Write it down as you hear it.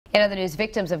In other news,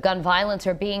 victims of gun violence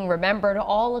are being remembered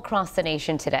all across the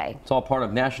nation today. It's all part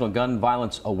of National Gun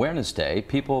Violence Awareness Day.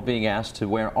 People being asked to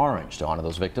wear orange to honor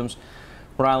those victims.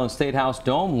 Rhode Island State House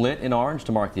dome lit in orange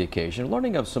to mark the occasion.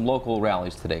 Learning of some local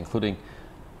rallies today, including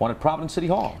one at Providence City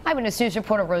Hall. Eyewitness News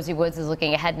reporter Rosie Woods is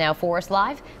looking ahead now for us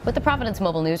live with the Providence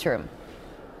Mobile Newsroom.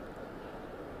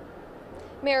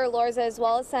 Mayor Lorza as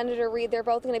well as Senator Reed, they're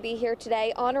both going to be here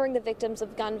today honoring the victims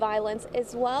of gun violence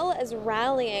as well as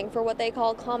rallying for what they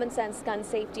call common sense gun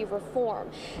safety reform.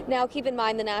 Now keep in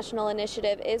mind the national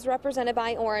initiative is represented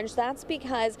by orange. That's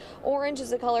because orange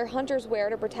is the color hunters wear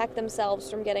to protect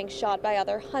themselves from getting shot by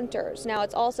other hunters. Now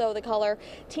it's also the color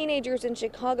teenagers in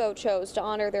Chicago chose to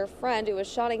honor their friend who was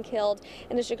shot and killed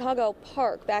in a Chicago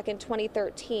park back in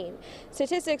 2013.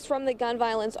 Statistics from the Gun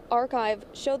Violence Archive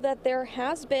showed that there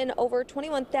has been over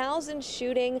 21,000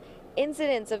 shooting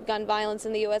incidents of gun violence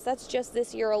in the U.S. That's just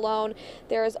this year alone.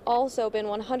 There has also been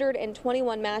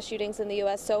 121 mass shootings in the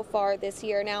U.S. so far this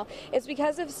year. Now, it's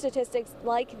because of statistics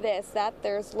like this that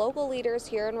there's local leaders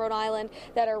here in Rhode Island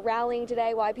that are rallying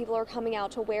today, why people are coming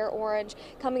out to wear orange.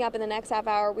 Coming up in the next half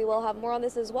hour, we will have more on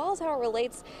this as well as how it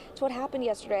relates to what happened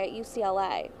yesterday at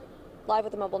UCLA. Live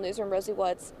with the Mobile Newsroom, Rosie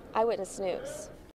Woods, Eyewitness News.